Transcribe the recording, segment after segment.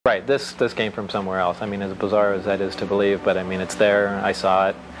Right, this came from somewhere else. I mean, as bizarre as that is to believe, but I mean, it's there, I saw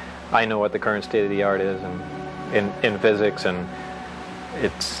it. I know what the current state of the art is in physics, and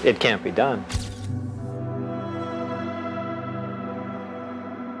it can't be done.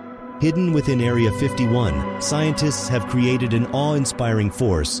 Hidden within Area 51, scientists have created an awe-inspiring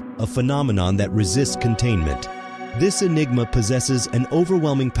force, a phenomenon that resists containment. This enigma possesses an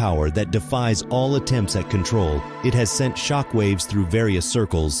overwhelming power that defies all attempts at control. It has sent shockwaves through various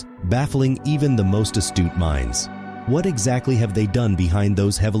circles, baffling even the most astute minds. What exactly have they done behind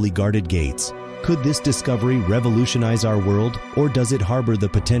those heavily guarded gates? Could this discovery revolutionize our world, or does it harbor the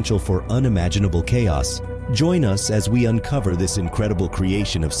potential for unimaginable chaos? Join us as we uncover this incredible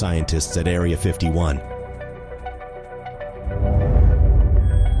creation of scientists at Area 51.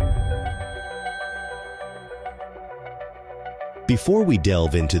 Before we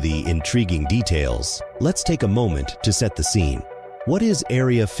delve into the intriguing details, let's take a moment to set the scene. What is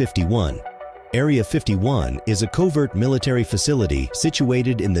Area 51? Area 51 is a covert military facility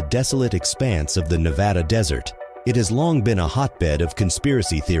situated in the desolate expanse of the Nevada desert. It has long been a hotbed of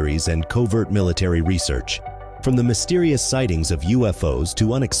conspiracy theories and covert military research. From the mysterious sightings of UFOs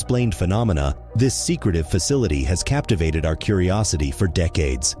to unexplained phenomena, this secretive facility has captivated our curiosity for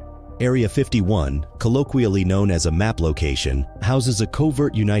decades. Area 51, colloquially known as a map location, houses a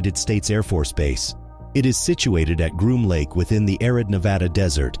covert United States Air Force base. It is situated at Groom Lake within the arid Nevada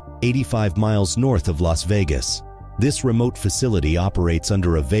desert, 85 miles north of Las Vegas. This remote facility operates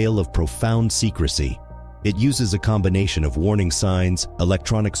under a veil of profound secrecy. It uses a combination of warning signs,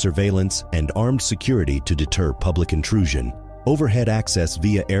 electronic surveillance, and armed security to deter public intrusion. Overhead access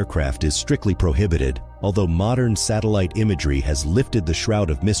via aircraft is strictly prohibited, although modern satellite imagery has lifted the shroud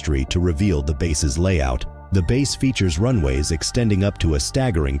of mystery to reveal the base's layout. The base features runways extending up to a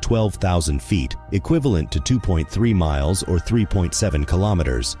staggering 12,000 feet, equivalent to 2.3 miles or 3.7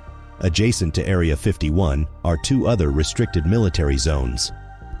 kilometers. Adjacent to Area 51 are two other restricted military zones.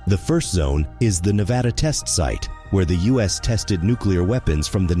 The first zone is the Nevada Test Site, where the U.S. tested nuclear weapons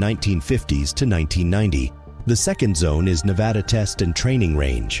from the 1950s to 1990. The second zone is Nevada Test and Training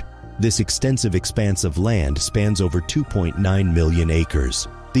Range. This extensive expanse of land spans over 2.9 million acres.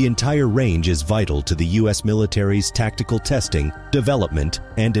 The entire range is vital to the U.S. military's tactical testing, development,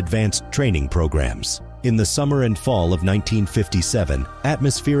 and advanced training programs. In the summer and fall of 1957,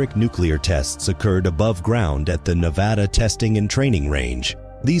 atmospheric nuclear tests occurred above ground at the Nevada Testing and Training Range.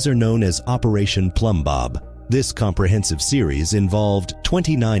 These are known as Operation Plumb Bob. This comprehensive series involved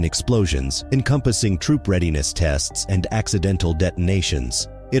 29 explosions, encompassing troop readiness tests and accidental detonations.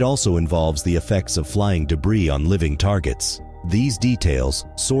 It also involves the effects of flying debris on living targets. These details,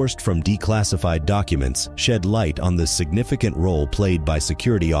 sourced from declassified documents, shed light on the significant role played by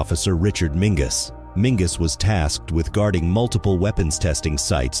Security Officer Richard Mingus. Mingus was tasked with guarding multiple weapons testing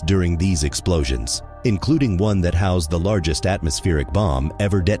sites during these explosions, including one that housed the largest atmospheric bomb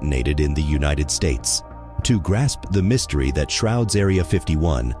ever detonated in the United States. To grasp the mystery that shrouds Area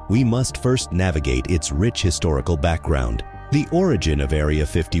 51, we must first navigate its rich historical background. The origin of Area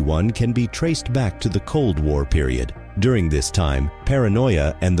 51 can be traced back to the Cold War period. During this time,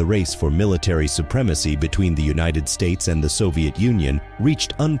 paranoia and the race for military supremacy between the United States and the Soviet Union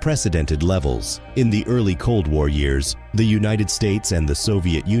reached unprecedented levels. In the early Cold War years, the United States and the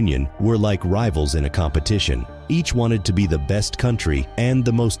Soviet Union were like rivals in a competition. Each wanted to be the best country and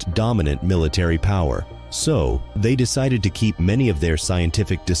the most dominant military power. So, they decided to keep many of their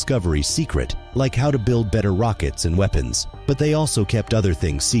scientific discoveries secret, like how to build better rockets and weapons. But they also kept other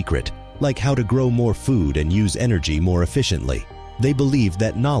things secret, like how to grow more food and use energy more efficiently. They believed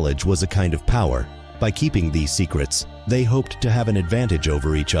that knowledge was a kind of power. By keeping these secrets, they hoped to have an advantage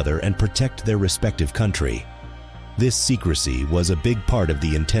over each other and protect their respective country. This secrecy was a big part of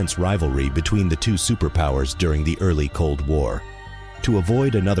the intense rivalry between the two superpowers during the early Cold War. To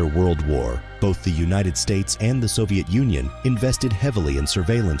avoid another world war, both the United States and the Soviet Union invested heavily in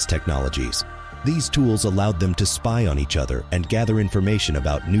surveillance technologies. These tools allowed them to spy on each other and gather information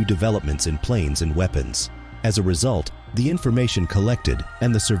about new developments in planes and weapons. As a result, the information collected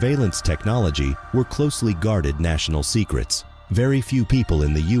and the surveillance technology were closely guarded national secrets. Very few people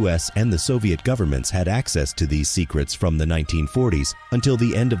in the US and the Soviet governments had access to these secrets from the 1940s until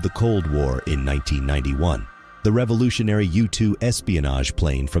the end of the Cold War in 1991. The revolutionary U-2 espionage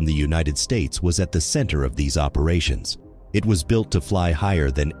plane from the United States was at the center of these operations. It was built to fly higher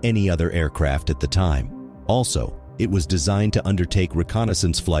than any other aircraft at the time. Also, it was designed to undertake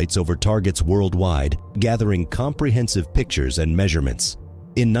reconnaissance flights over targets worldwide, gathering comprehensive pictures and measurements.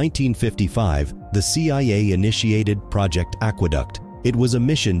 In 1955, the CIA initiated Project Aqueduct. It was a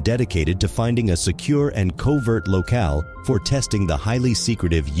mission dedicated to finding a secure and covert locale for testing the highly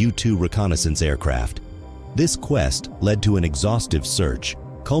secretive U-2 reconnaissance aircraft. This quest led to an exhaustive search,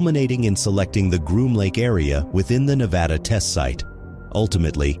 culminating in selecting the Groom Lake area within the Nevada test site.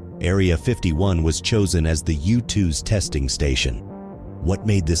 Ultimately, Area 51 was chosen as the U-2's testing station. What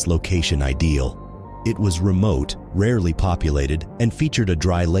made this location ideal? It was remote, rarely populated, and featured a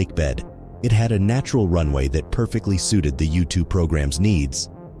dry lake bed. It had a natural runway that perfectly suited the U-2 program's needs.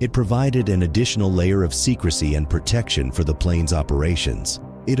 It provided an additional layer of secrecy and protection for the plane's operations.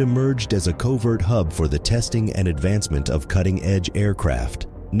 It emerged as a covert hub for the testing and advancement of cutting-edge aircraft.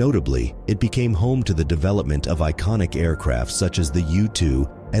 Notably, it became home to the development of iconic aircraft such as the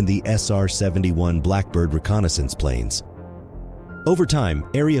U-2 and the SR-71 Blackbird reconnaissance planes. Over time,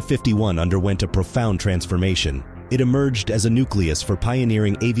 Area 51 underwent a profound transformation. It emerged as a nucleus for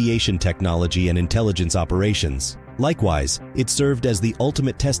pioneering aviation technology and intelligence operations. Likewise, it served as the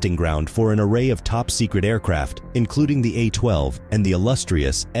ultimate testing ground for an array of top-secret aircraft, including the A-12 and the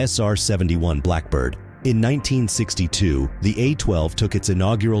illustrious SR-71 Blackbird. In 1962, the A-12 took its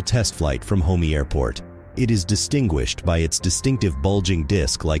inaugural test flight from Homey Airport. It is distinguished by its distinctive bulging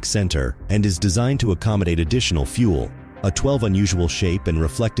disc-like center and is designed to accommodate additional fuel. A 12 unusual shape and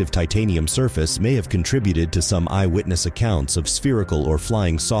reflective titanium surface may have contributed to some eyewitness accounts of spherical or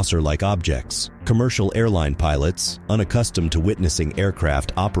flying saucer-like objects. Commercial airline pilots, unaccustomed to witnessing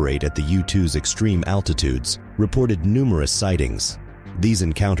aircraft operate at the U-2's extreme altitudes, reported numerous sightings. These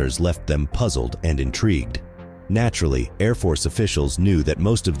encounters left them puzzled and intrigued. Naturally, Air Force officials knew that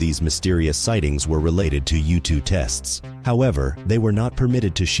most of these mysterious sightings were related to U-2 tests. However, they were not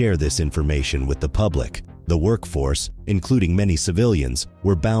permitted to share this information with the public. The workforce, including many civilians,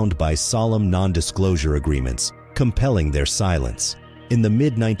 were bound by solemn non-disclosure agreements, compelling their silence. In the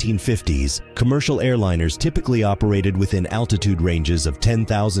mid-1950s, commercial airliners typically operated within altitude ranges of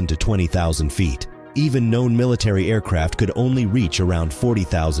 10,000 to 20,000 feet. Even known military aircraft could only reach around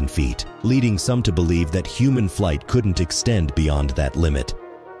 40,000 feet, leading some to believe that human flight couldn't extend beyond that limit.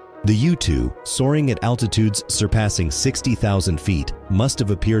 The U-2, soaring at altitudes surpassing 60,000 feet, must have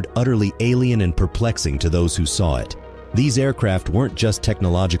appeared utterly alien and perplexing to those who saw it. These aircraft weren't just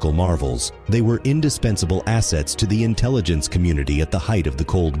technological marvels, they were indispensable assets to the intelligence community at the height of the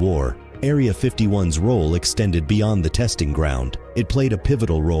Cold War. Area 51's role extended beyond the testing ground. It played a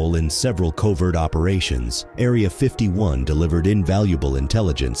pivotal role in several covert operations. Area 51 delivered invaluable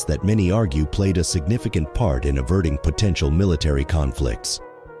intelligence that many argue played a significant part in averting potential military conflicts.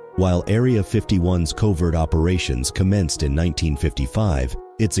 While Area 51's covert operations commenced in 1955,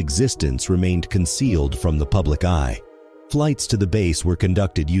 its existence remained concealed from the public eye. Flights to the base were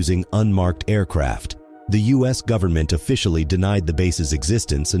conducted using unmarked aircraft. The U.S. government officially denied the base's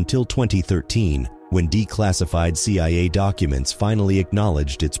existence until 2013, when declassified CIA documents finally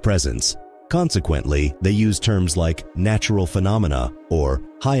acknowledged its presence. Consequently, they used terms like natural phenomena or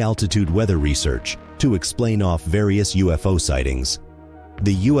high-altitude weather research to explain off various UFO sightings.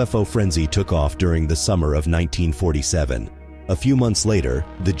 The UFO frenzy took off during the summer of 1947. A few months later,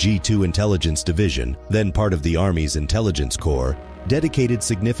 the G2 Intelligence Division, then part of the Army's Intelligence Corps, dedicated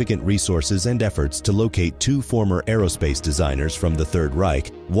significant resources and efforts to locate two former aerospace designers from the Third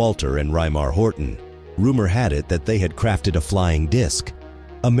Reich, Walter and Reimar Horton. Rumor had it that they had crafted a flying disc.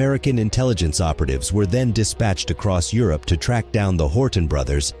 American intelligence operatives were then dispatched across Europe to track down the Horton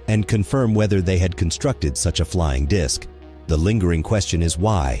brothers and confirm whether they had constructed such a flying disc. The lingering question is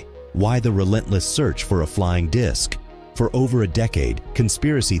why? Why the relentless search for a flying disc? For over a decade,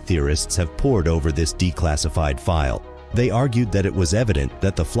 conspiracy theorists have pored over this declassified file. They argued that it was evident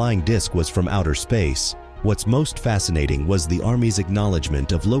that the flying disc was from outer space. What's most fascinating was the Army's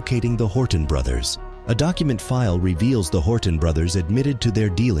acknowledgement of locating the Horton brothers. A document file reveals the Horton brothers admitted to their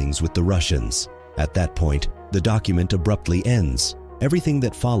dealings with the Russians. At that point, the document abruptly ends. Everything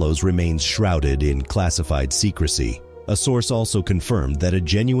that follows remains shrouded in classified secrecy. A source also confirmed that a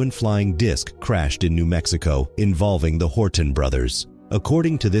genuine flying disc crashed in New Mexico involving the Horton brothers.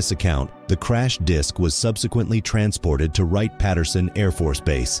 According to this account, the crashed disc was subsequently transported to Wright-Patterson Air Force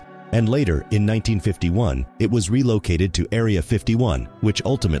Base, and later, in 1951, it was relocated to Area 51, which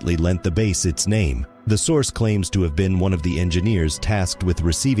ultimately lent the base its name. The source claims to have been one of the engineers tasked with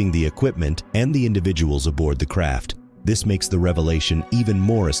receiving the equipment and the individuals aboard the craft. This makes the revelation even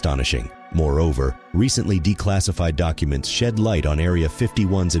more astonishing. Moreover, recently declassified documents shed light on Area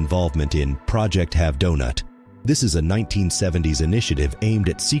 51's involvement in Project Have Donut. This is a 1970s initiative aimed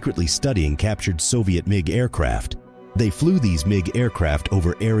at secretly studying captured Soviet MiG aircraft. They flew these MiG aircraft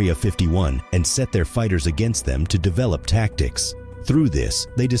over Area 51 and set their fighters against them to develop tactics. Through this,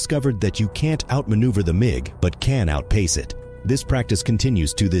 they discovered that you can't outmaneuver the MiG, but can outpace it. This practice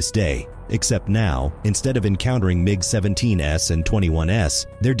continues to this day, except now, instead of encountering MiG-17S and 21S,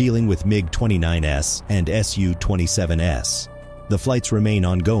 they're dealing with MiG-29S and Su-27S. The flights remain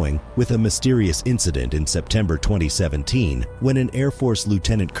ongoing, with a mysterious incident in September 2017 when an Air Force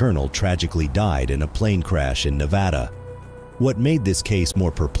lieutenant colonel tragically died in a plane crash in Nevada. What made this case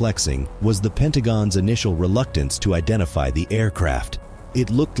more perplexing was the Pentagon's initial reluctance to identify the aircraft. It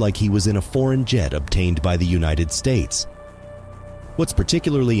looked like he was in a foreign jet obtained by the United States. What's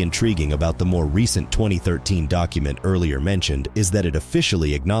particularly intriguing about the more recent 2013 document earlier mentioned is that it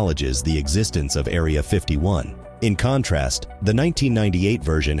officially acknowledges the existence of Area 51. In contrast, the 1998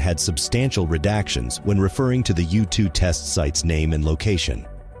 version had substantial redactions when referring to the U-2 test site's name and location.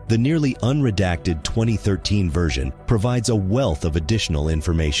 The nearly unredacted 2013 version provides a wealth of additional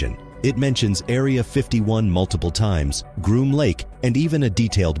information. It mentions Area 51 multiple times, Groom Lake, and even a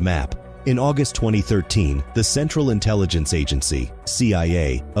detailed map. In August 2013, the Central Intelligence Agency,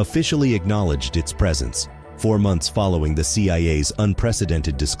 CIA, officially acknowledged its presence. 4 months following the CIA's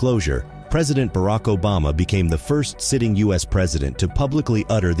unprecedented disclosure, President Barack Obama became the first sitting U.S. president to publicly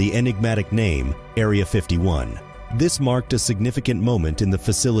utter the enigmatic name, Area 51. This marked a significant moment in the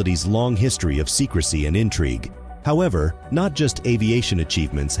facility's long history of secrecy and intrigue. However, not just aviation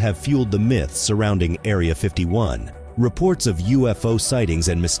achievements have fueled the myths surrounding Area 51. Reports of UFO sightings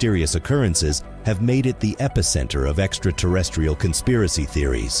and mysterious occurrences have made it the epicenter of extraterrestrial conspiracy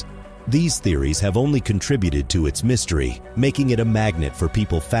theories. These theories have only contributed to its mystery, making it a magnet for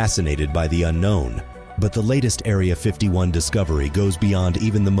people fascinated by the unknown. But the latest Area 51 discovery goes beyond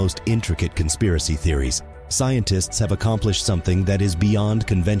even the most intricate conspiracy theories. Scientists have accomplished something that is beyond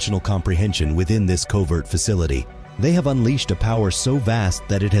conventional comprehension within this covert facility. They have unleashed a power so vast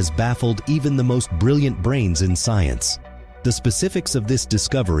that it has baffled even the most brilliant brains in science. The specifics of this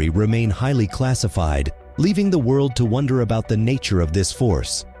discovery remain highly classified, leaving the world to wonder about the nature of this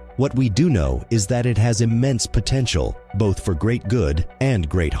force. What we do know is that it has immense potential, both for great good and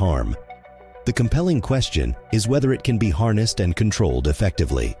great harm. The compelling question is whether it can be harnessed and controlled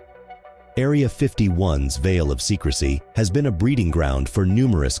effectively. Area 51's veil of secrecy has been a breeding ground for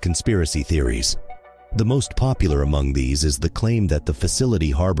numerous conspiracy theories. The most popular among these is the claim that the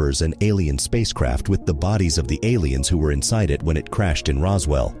facility harbors an alien spacecraft with the bodies of the aliens who were inside it when it crashed in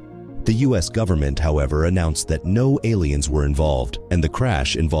Roswell. The U.S. government, however, announced that no aliens were involved, and the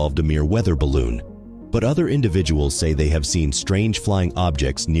crash involved a mere weather balloon. But other individuals say they have seen strange flying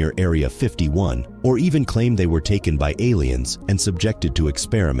objects near Area 51, or even claim they were taken by aliens and subjected to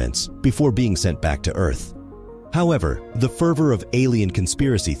experiments before being sent back to Earth. However, the fervor of alien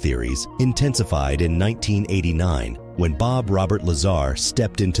conspiracy theories intensified in 1989 when Bob Robert Lazar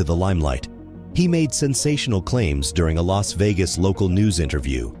stepped into the limelight. He made sensational claims during a Las Vegas local news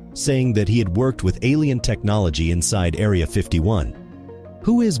interview, saying that he had worked with alien technology inside Area 51.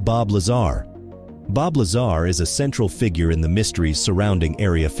 Who is Bob Lazar? Bob Lazar is a central figure in the mysteries surrounding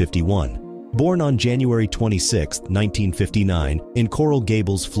Area 51. Born on January 26, 1959, in Coral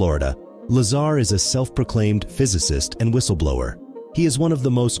Gables, Florida, Lazar is a self-proclaimed physicist and whistleblower. He is one of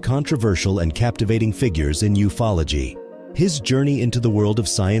the most controversial and captivating figures in ufology. His journey into the world of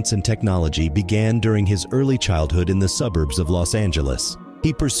science and technology began during his early childhood in the suburbs of Los Angeles.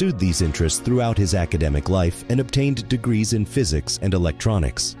 He pursued these interests throughout his academic life and obtained degrees in physics and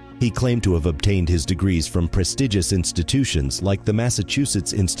electronics. He claimed to have obtained his degrees from prestigious institutions like the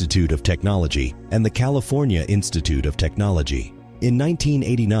Massachusetts Institute of Technology and the California Institute of Technology. In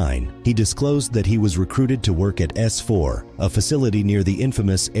 1989, he disclosed that he was recruited to work at S4, a facility near the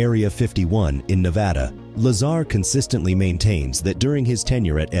infamous Area 51 in Nevada. Lazar consistently maintains that during his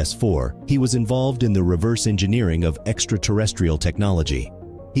tenure at S4, he was involved in the reverse engineering of extraterrestrial technology.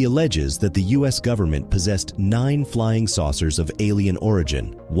 He alleges that the U.S. government possessed 9 flying saucers of alien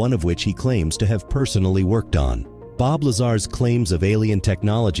origin, one of which he claims to have personally worked on. Bob Lazar's claims of alien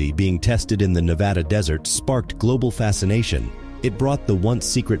technology being tested in the Nevada desert sparked global fascination. It brought the once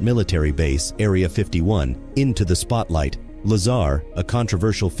secret military base, Area 51, into the spotlight. Lazar, a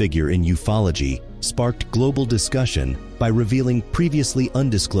controversial figure in ufology, sparked global discussion by revealing previously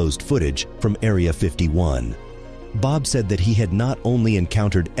undisclosed footage from Area 51. Bob said that he had not only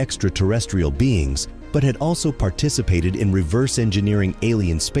encountered extraterrestrial beings, but had also participated in reverse engineering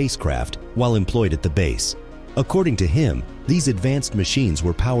alien spacecraft while employed at the base. According to him, these advanced machines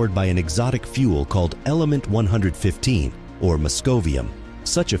were powered by an exotic fuel called Element 115, or Moscovium.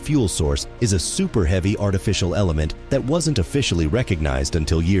 Such a fuel source is a super heavy artificial element that wasn't officially recognized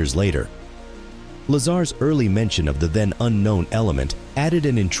until years later. Lazar's early mention of the then unknown element added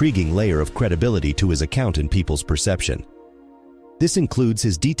an intriguing layer of credibility to his account in people's perception. This includes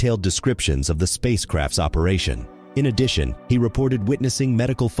his detailed descriptions of the spacecraft's operation. In addition, he reported witnessing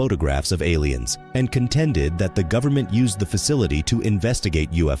medical photographs of aliens and contended that the government used the facility to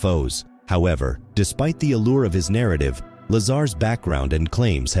investigate UFOs. However, despite the allure of his narrative, Lazar's background and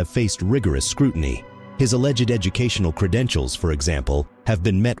claims have faced rigorous scrutiny. His alleged educational credentials, for example, have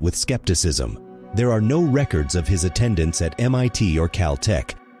been met with skepticism. There are no records of his attendance at MIT or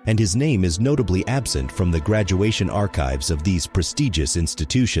Caltech, and his name is notably absent from the graduation archives of these prestigious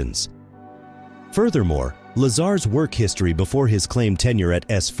institutions. Furthermore, Lazar's work history before his claimed tenure at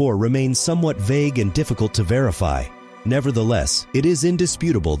S4 remains somewhat vague and difficult to verify. Nevertheless, it is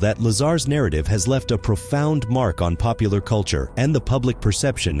indisputable that Lazar's narrative has left a profound mark on popular culture and the public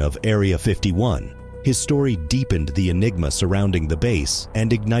perception of Area 51. His story deepened the enigma surrounding the base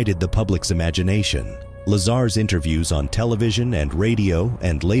and ignited the public's imagination. Lazar's interviews on television and radio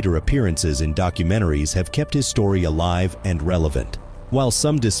and later appearances in documentaries have kept his story alive and relevant. While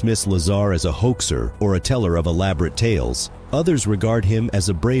some dismiss Lazar as a hoaxer or a teller of elaborate tales, others regard him as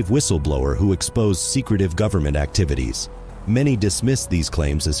a brave whistleblower who exposed secretive government activities. Many dismiss these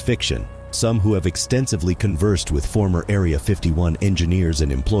claims as fiction. Some who have extensively conversed with former Area 51 engineers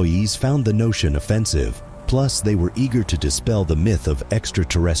and employees found the notion offensive. Plus, they were eager to dispel the myth of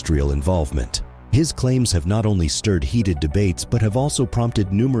extraterrestrial involvement. His claims have not only stirred heated debates, but have also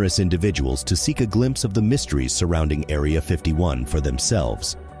prompted numerous individuals to seek a glimpse of the mysteries surrounding Area 51 for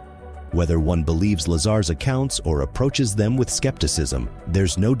themselves. Whether one believes Lazar's accounts or approaches them with skepticism,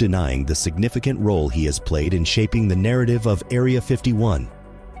 there's no denying the significant role he has played in shaping the narrative of Area 51.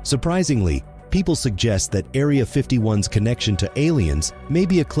 Surprisingly, people suggest that Area 51's connection to aliens may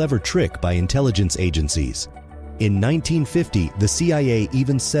be a clever trick by intelligence agencies. In 1950, the CIA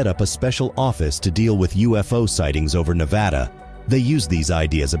even set up a special office to deal with UFO sightings over Nevada. They used these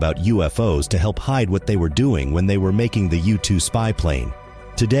ideas about UFOs to help hide what they were doing when they were making the U-2 spy plane.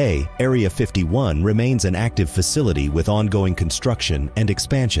 Today, Area 51 remains an active facility with ongoing construction and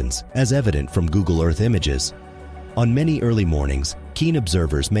expansions, as evident from Google Earth images. On many early mornings, keen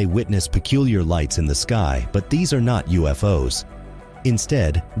observers may witness peculiar lights in the sky, but these are not UFOs.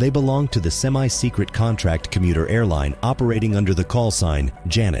 Instead, they belong to the semi-secret contract commuter airline operating under the call sign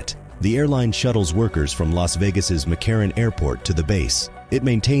Janet. The airline shuttles workers from Las Vegas's McCarran Airport to the base. It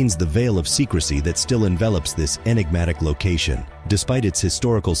maintains the veil of secrecy that still envelops this enigmatic location. Despite its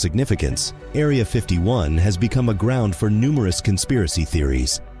historical significance, Area 51 has become a ground for numerous conspiracy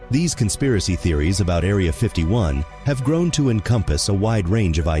theories. These conspiracy theories about Area 51 have grown to encompass a wide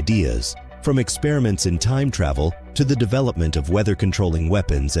range of ideas, from experiments in time travel to the development of weather-controlling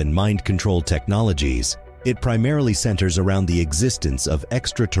weapons and mind-control technologies. It primarily centers around the existence of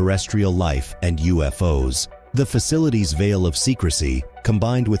extraterrestrial life and UFOs. The facility's veil of secrecy,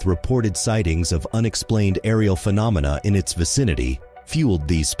 combined with reported sightings of unexplained aerial phenomena in its vicinity, fueled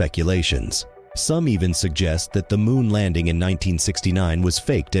these speculations. Some even suggest that the moon landing in 1969 was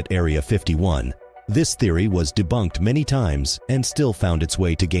faked at Area 51. This theory was debunked many times and still found its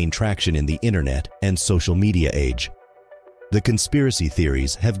way to gain traction in the internet and social media age. The conspiracy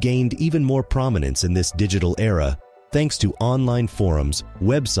theories have gained even more prominence in this digital era thanks to online forums,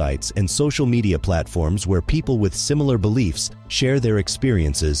 websites, and social media platforms where people with similar beliefs share their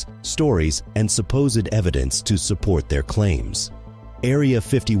experiences, stories, and supposed evidence to support their claims. Area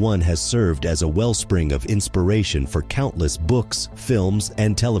 51 has served as a wellspring of inspiration for countless books, films,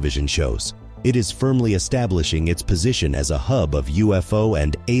 and television shows. It is firmly establishing its position as a hub of UFO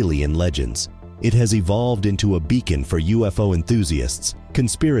and alien legends. It has evolved into a beacon for UFO enthusiasts,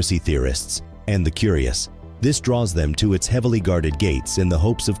 conspiracy theorists, and the curious. This draws them to its heavily guarded gates in the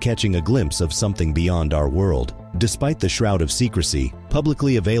hopes of catching a glimpse of something beyond our world. Despite the shroud of secrecy,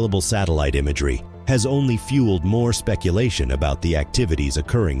 publicly available satellite imagery has only fueled more speculation about the activities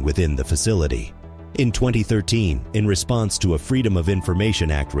occurring within the facility. In 2013, in response to a Freedom of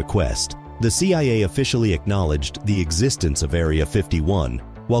Information Act request, the CIA officially acknowledged the existence of Area 51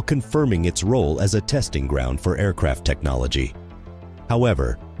 while confirming its role as a testing ground for aircraft technology.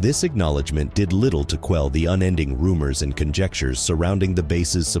 However, this acknowledgement did little to quell the unending rumors and conjectures surrounding the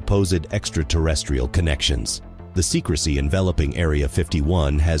base's supposed extraterrestrial connections. The secrecy enveloping Area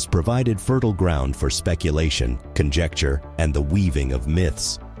 51 has provided fertile ground for speculation, conjecture, and the weaving of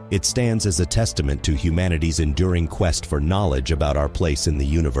myths. It stands as a testament to humanity's enduring quest for knowledge about our place in the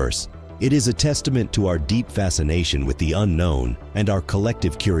universe. It is a testament to our deep fascination with the unknown and our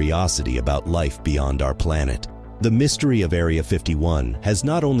collective curiosity about life beyond our planet. The mystery of Area 51 has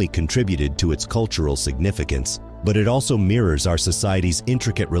not only contributed to its cultural significance, but it also mirrors our society's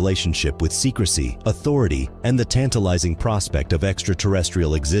intricate relationship with secrecy, authority, and the tantalizing prospect of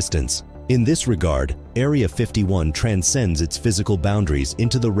extraterrestrial existence. In this regard, Area 51 transcends its physical boundaries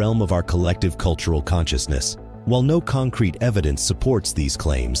into the realm of our collective cultural consciousness. While no concrete evidence supports these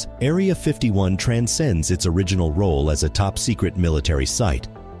claims, Area 51 transcends its original role as a top-secret military site.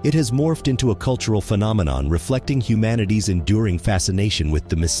 It has morphed into a cultural phenomenon reflecting humanity's enduring fascination with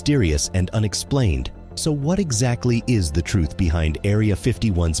the mysterious and unexplained. So what exactly is the truth behind Area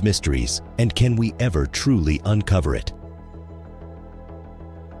 51's mysteries, and can we ever truly uncover it?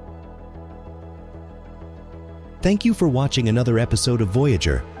 Thank you for watching another episode of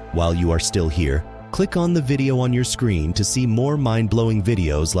Voyager. While you are still here, click on the video on your screen to see more mind-blowing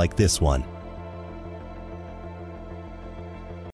videos like this one.